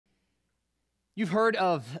You've heard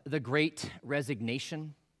of the Great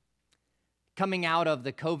Resignation. Coming out of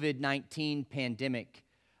the COVID-19 pandemic,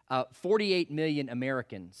 48 million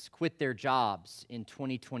Americans quit their jobs in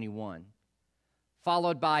 2021,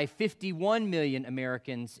 followed by 51 million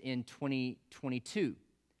Americans in 2022.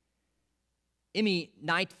 Emmy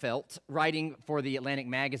Neitfeld, writing for the Atlantic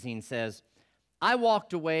magazine, says, "I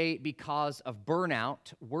walked away because of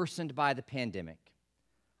burnout worsened by the pandemic,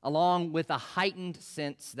 along with a heightened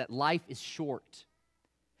sense that life is short.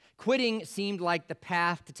 Quitting seemed like the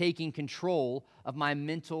path to taking control of my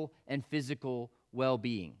mental and physical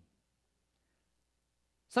well-being."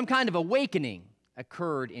 Some kind of awakening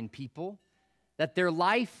occurred in people that their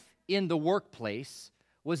life in the workplace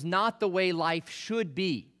was not the way life should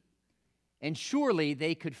be, and surely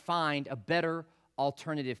they could find a better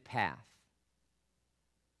alternative path.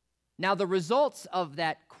 Now, the results of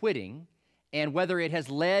that quitting and whether it has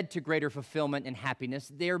led to greater fulfillment and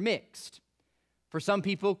happiness, they're mixed. For some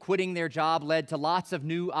people, quitting their job led to lots of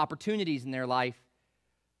new opportunities in their life.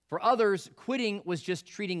 For others, quitting was just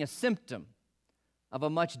treating a symptom of a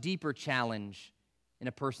much deeper challenge in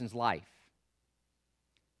a person's life.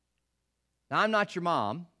 Now, I'm not your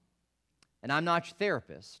mom, and I'm not your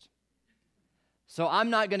therapist, so I'm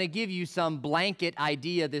not going to give you some blanket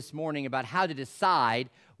idea this morning about how to decide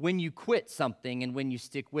when you quit something and when you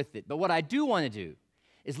stick with it. But what I do want to do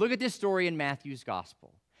is look at this story in Matthew's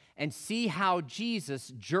gospel and see how Jesus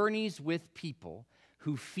journeys with people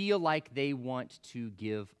who feel like they want to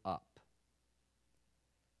give up.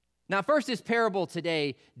 Now, first, this parable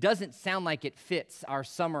today doesn't sound like it fits our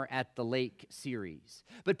Summer at the Lake series,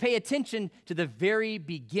 but pay attention to the very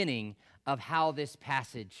beginning of how this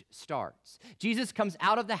passage starts. Jesus comes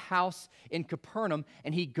out of the house in Capernaum,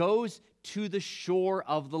 and he goes to the shore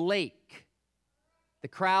of the lake. The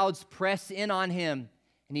crowds press in on him,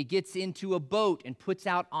 and he gets into a boat and puts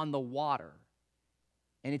out on the water.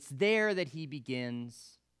 And it's there that he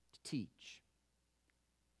begins to teach.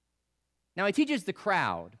 Now, he teaches the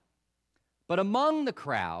crowd, but among the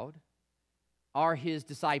crowd are his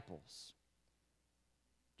disciples.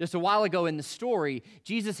 Just a while ago in the story,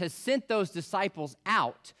 Jesus has sent those disciples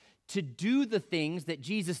out to do the things that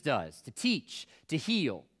Jesus does, to teach, to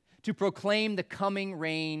heal, to proclaim the coming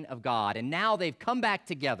reign of God. And now they've come back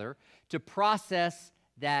together to process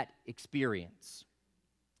that experience.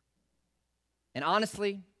 And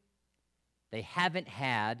honestly, they haven't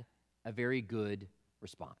had a very good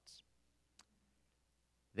response.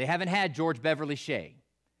 They haven't had George Beverly Shea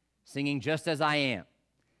singing "Just As I Am,"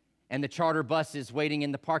 and the charter buses waiting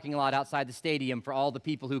in the parking lot outside the stadium for all the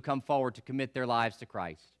people who come forward to commit their lives to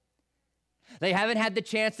Christ. They haven't had the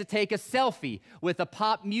chance to take a selfie with a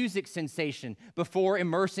pop music sensation before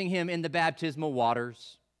immersing him in the baptismal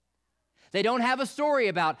waters. They don't have a story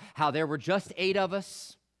about how there were just 8 of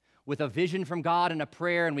us with a vision from God and a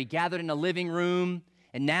prayer, and we gathered in a living room,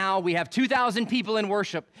 and now we have 2,000 people in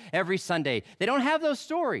worship every Sunday. They don't have those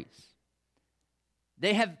stories.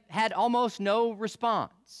 They have had almost no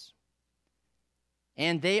response.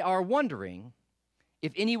 And they are wondering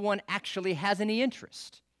if anyone actually has any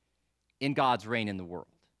interest in God's reign in the world,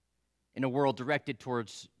 in a world directed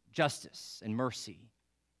towards justice and mercy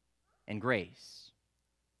and grace.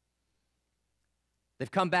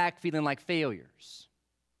 They've come back feeling like failures,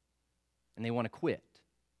 and they want to quit.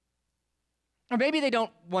 Or maybe they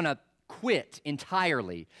don't want to quit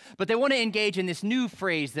entirely, but they want to engage in this new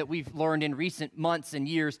phrase that we've learned in recent months and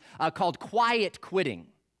years called quiet quitting.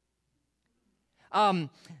 Amelia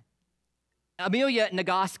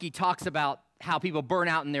Nagoski talks about how people burn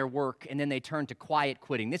out in their work and then they turn to quiet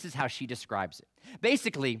quitting. This is how she describes it.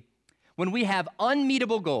 Basically, when we have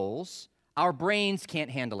unmeetable goals, our brains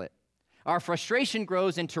can't handle it. Our frustration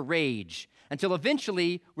grows into rage until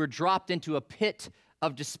eventually we're dropped into a pit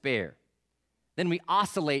of despair. Then we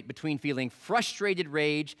oscillate between feeling frustrated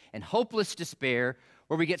rage and hopeless despair,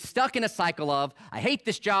 where we get stuck in a cycle of, I hate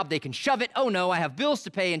this job, they can shove it, oh no, I have bills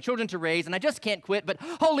to pay and children to raise, and I just can't quit, but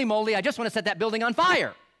holy moly, I just want to set that building on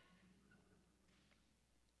fire.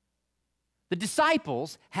 The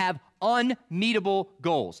disciples have unmeetable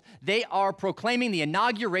goals. They are proclaiming the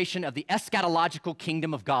inauguration of the eschatological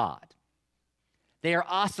kingdom of God. They are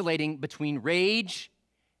oscillating between rage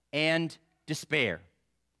and despair.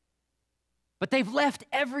 But they've left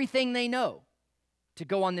everything they know to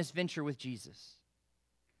go on this venture with Jesus.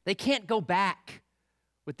 They can't go back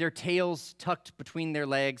with their tails tucked between their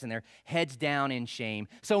legs and their heads down in shame.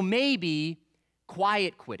 So maybe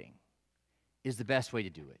quiet quitting is the best way to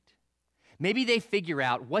do it. Maybe they figure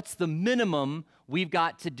out what's the minimum we've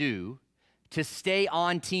got to do to stay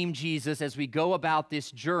on Team Jesus as we go about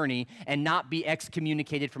this journey and not be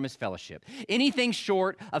excommunicated from his fellowship. Anything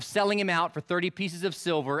short of selling him out for 30 pieces of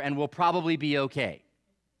silver and we'll probably be okay.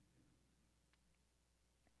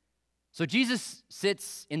 So Jesus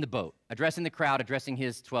sits in the boat, addressing the crowd, addressing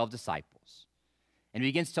his 12 disciples, and he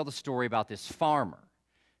begins to tell the story about this farmer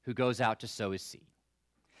who goes out to sow his seed.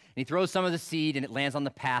 And he throws some of the seed, and it lands on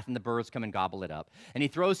the path, and the birds come and gobble it up. And he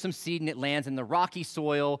throws some seed, and it lands in the rocky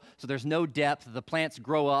soil, so there's no depth. The plants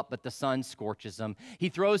grow up, but the sun scorches them. He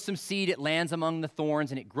throws some seed, it lands among the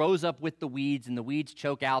thorns, and it grows up with the weeds, and the weeds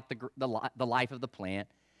choke out the life of the plant.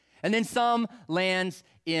 And then some lands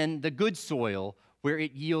in the good soil, where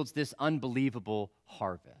it yields this unbelievable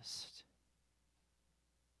harvest.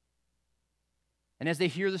 And as they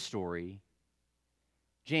hear the story,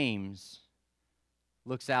 James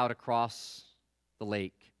looks out across the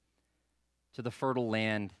lake to the fertile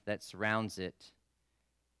land that surrounds it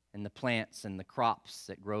and the plants and the crops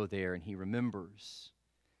that grow there, and he remembers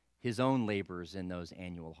his own labors in those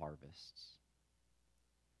annual harvests.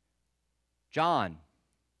 John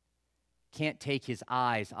can't take his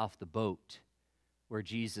eyes off the boat where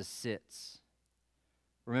Jesus sits,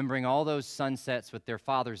 remembering all those sunsets with their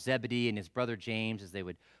father Zebedee and his brother James as they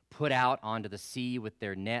would put out onto the sea with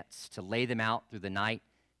their nets to lay them out through the night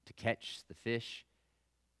to catch the fish.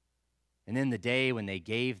 And then the day when they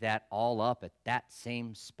gave that all up at that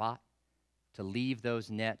same spot to leave those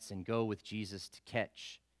nets and go with Jesus to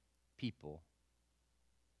catch people.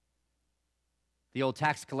 The old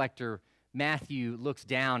tax collector Matthew looks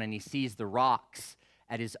down and he sees the rocks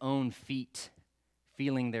at his own feet,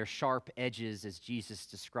 feeling their sharp edges as Jesus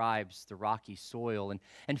describes the rocky soil.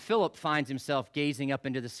 And Philip finds himself gazing up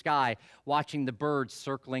into the sky, watching the birds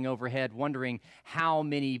circling overhead, wondering how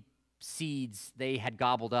many seeds they had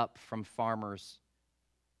gobbled up from farmers.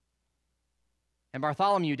 And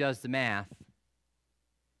Bartholomew does the math.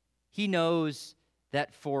 He knows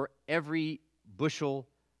that for every bushel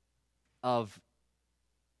of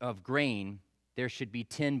grain, there should be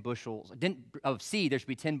 10 bushels of seed, there should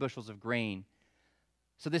be 10 bushels of grain.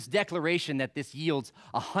 So this declaration that this yields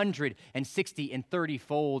 160 and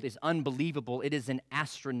 30-fold is unbelievable. It is an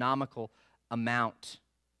astronomical amount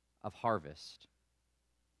of harvest.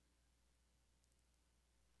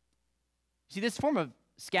 See, this form of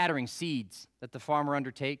scattering seeds that the farmer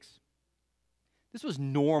undertakes, this was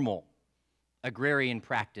normal agrarian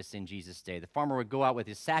practice in Jesus' day. The farmer would go out with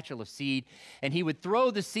his satchel of seed, and he would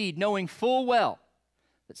throw the seed knowing full well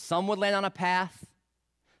that some would land on a path,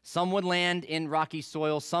 some would land in rocky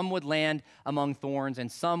soil, some would land among thorns,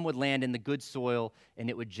 and some would land in the good soil, and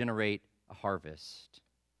it would generate a harvest.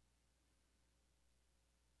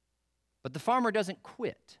 But the farmer doesn't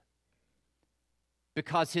quit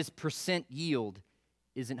because his percent yield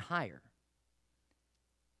isn't higher.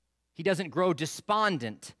 He doesn't grow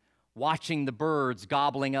despondent watching the birds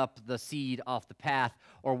gobbling up the seed off the path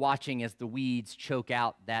or watching as the weeds choke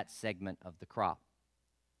out that segment of the crop.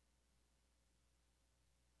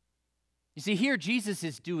 You see, here Jesus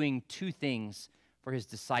is doing two things for his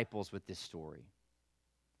disciples with this story.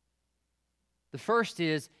 The first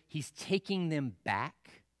is he's taking them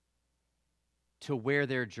back to where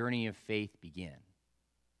their journey of faith began,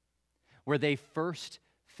 where they first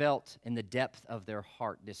felt in the depth of their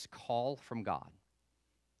heart this call from God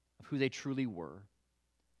of who they truly were.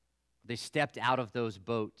 They stepped out of those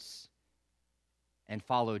boats and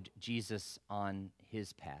followed Jesus on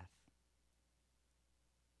his path.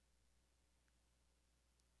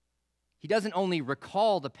 He doesn't only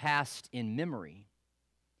recall the past in memory,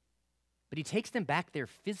 but he takes them back there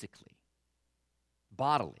physically,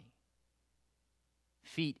 bodily.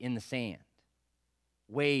 Feet in the sand,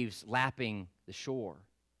 waves lapping the shore,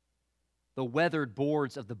 the weathered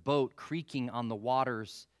boards of the boat creaking on the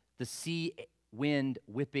waters, the sea wind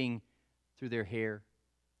whipping through their hair.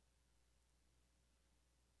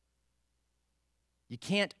 You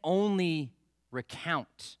can't only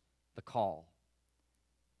recount the call.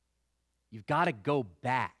 You've got to go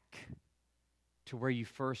back to where you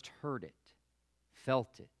first heard it,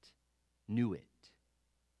 felt it, knew it.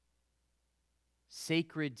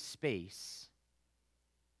 Sacred space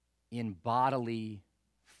in bodily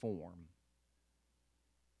form.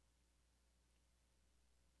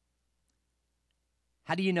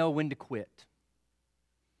 How do you know when to quit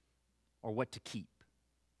or what to keep?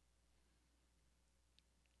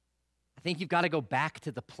 I think you've got to go back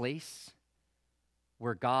to the place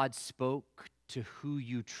where God spoke to who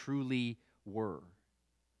you truly were.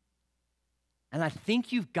 And I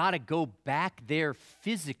think you've got to go back there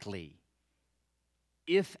physically,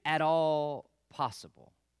 if at all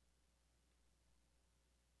possible.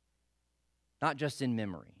 Not just in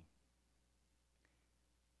memory.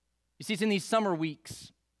 You see, it's in these summer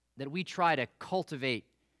weeks that we try to cultivate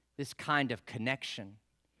this kind of connection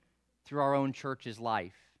through our own church's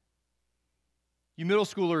life. You middle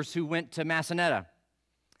schoolers who went to Massanetta,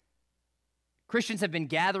 Christians have been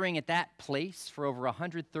gathering at that place for over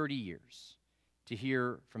 130 years to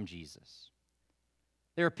hear from Jesus.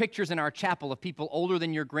 There are pictures in our chapel of people older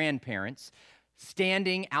than your grandparents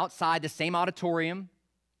standing outside the same auditorium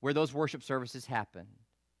where those worship services happen.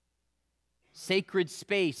 Sacred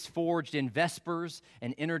space forged in Vespers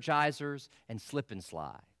and Energizers and slip and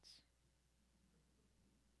slides.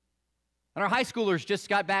 And our high schoolers just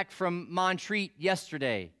got back from Montreat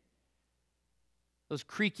yesterday. Those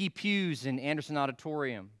creaky pews in Anderson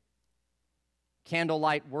Auditorium.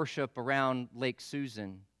 Candlelight worship around Lake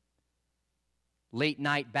Susan. Late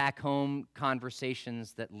night back home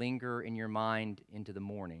conversations that linger in your mind into the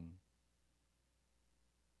morning.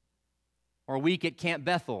 Or a week at Camp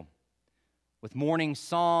Bethel with morning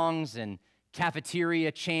songs and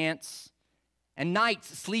cafeteria chants and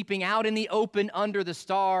nights sleeping out in the open under the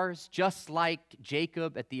stars, just like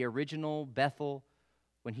Jacob at the original Bethel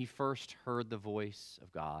when he first heard the voice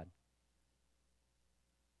of God.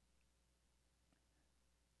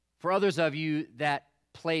 For others of you, that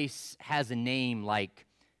place has a name like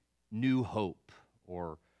New Hope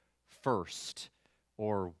or First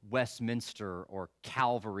or Westminster or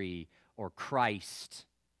Calvary or Christ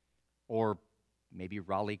or maybe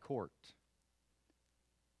Raleigh Court.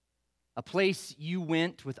 A place you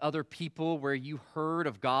went with other people where you heard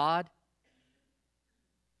of God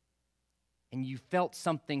and you felt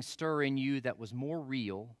something stir in you that was more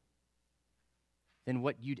real than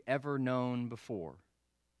what you'd ever known before.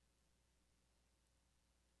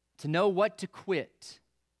 To know what to quit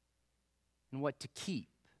and what to keep,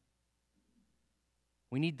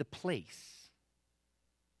 we need the place.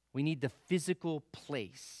 We need the physical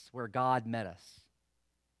place where God met us.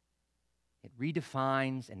 It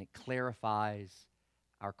redefines and it clarifies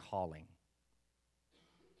our calling.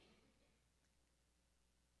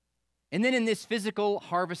 And then in this physical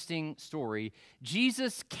harvesting story,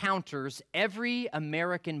 Jesus counters every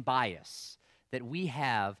American bias that we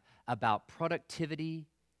have about productivity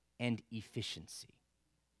and efficiency.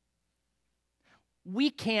 We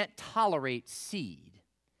can't tolerate seed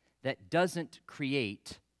that doesn't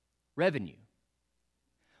create revenue.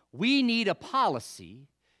 We need a policy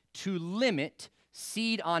to limit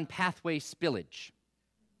seed on pathway spillage.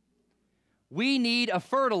 We need a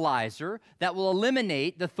fertilizer that will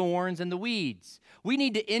eliminate the thorns and the weeds. We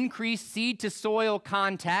need to increase seed-to-soil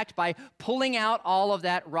contact by pulling out all of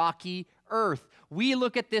that rocky earth. We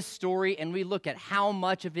look at this story and we look at how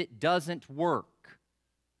much of it doesn't work.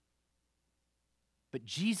 But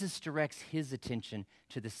Jesus directs his attention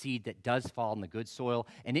to the seed that does fall in the good soil,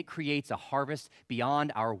 and it creates a harvest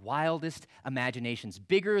beyond our wildest imaginations,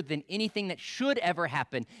 bigger than anything that should ever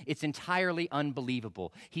happen. It's entirely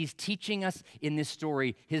unbelievable. He's teaching us in this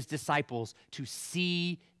story, his disciples, to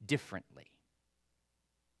see differently.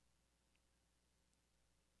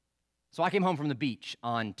 So I came home from the beach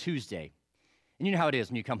on Tuesday, and you know how it is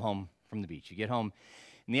when you come home from the beach. You get home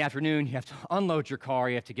in the afternoon, you have to unload your car,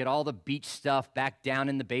 you have to get all the beach stuff back down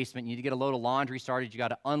in the basement, you need to get a load of laundry started, you got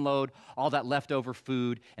to unload all that leftover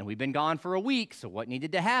food, and we've been gone for a week, so what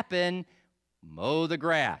needed to happen? Mow the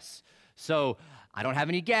grass. So I don't have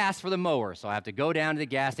any gas for the mower, so I have to go down to the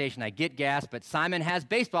gas station, I get gas, but Simon has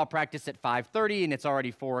baseball practice at 5:30, and it's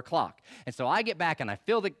already 4 o'clock. And so I get back, and I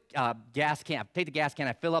fill the gas can, I take the gas can,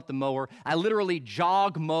 I fill up the mower, I literally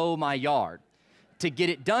jog mow my yard to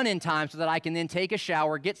get it done in time so that I can then take a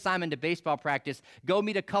shower, get Simon to baseball practice, go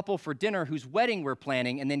meet a couple for dinner whose wedding we're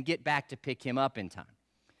planning, and then get back to pick him up in time.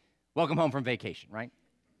 Welcome home from vacation, right?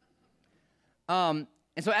 And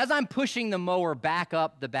so as I'm pushing the mower back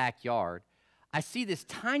up the backyard, I see this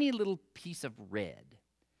tiny little piece of red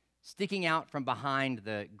sticking out from behind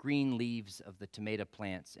the green leaves of the tomato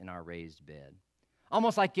plants in our raised bed,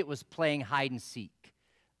 almost like it was playing hide and seek,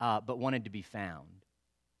 but wanted to be found.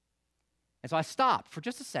 And so I stopped for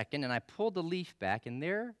just a second, and I pulled the leaf back, and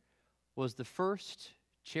there was the first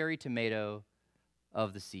cherry tomato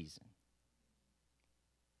of the season.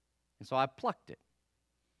 And so I plucked it,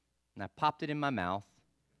 and I popped it in my mouth,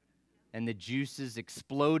 and the juices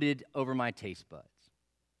exploded over my taste buds.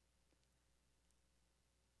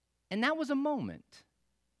 And that was a moment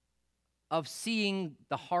of seeing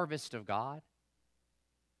the harvest of God,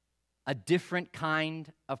 a different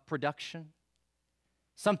kind of production,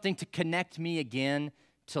 something to connect me again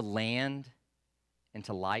to land and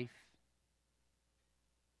to life.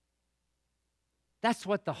 That's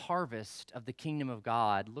what the harvest of the kingdom of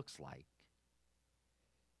God looks like.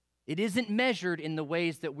 It isn't measured in the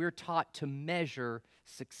ways that we're taught to measure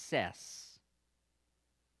success.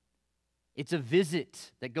 It's a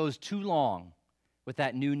visit that goes too long with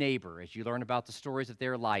that new neighbor as you learn about the stories of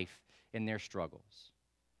their life and their struggles.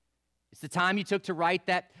 It's the time you took to write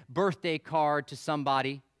that birthday card to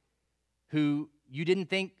somebody who you didn't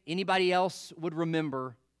think anybody else would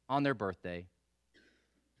remember on their birthday.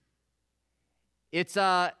 It's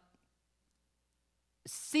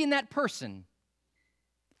seeing that person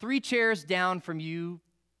 3 chairs down from you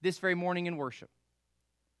this very morning in worship,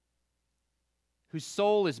 whose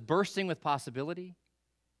soul is bursting with possibility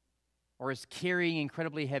or is carrying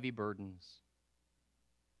incredibly heavy burdens.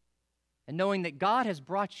 And knowing that God has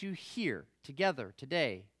brought you here together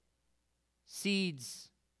today, seeds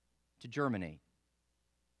to germinate.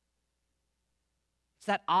 It's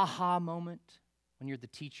that aha moment when you're the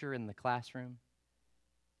teacher in the classroom.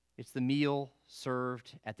 It's the meal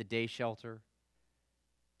served at the day shelter.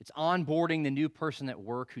 It's onboarding the new person at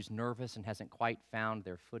work who's nervous and hasn't quite found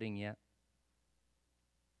their footing yet.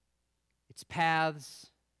 It's paths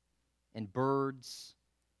and birds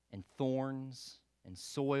and thorns and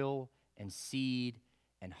soil and seed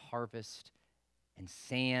and harvest and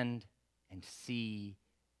sand and sea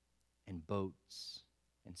and boats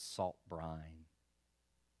and salt brine.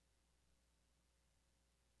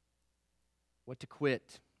 What to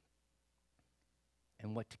quit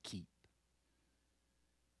and what to keep.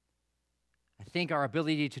 I think our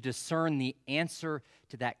ability to discern the answer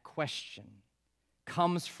to that question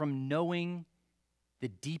comes from knowing the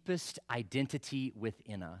deepest identity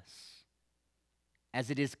within us as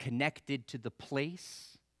it is connected to the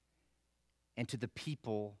place and to the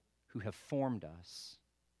people who have formed us.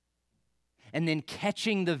 And then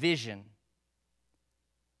catching the vision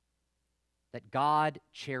that God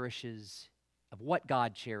cherishes, of what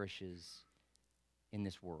God cherishes in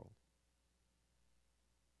this world.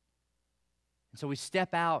 And so we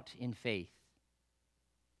step out in faith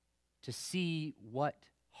to see what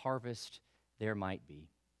harvest there might be.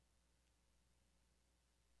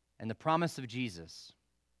 And the promise of Jesus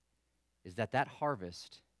is that that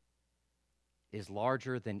harvest is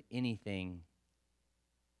larger than anything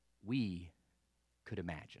we could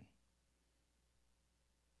imagine.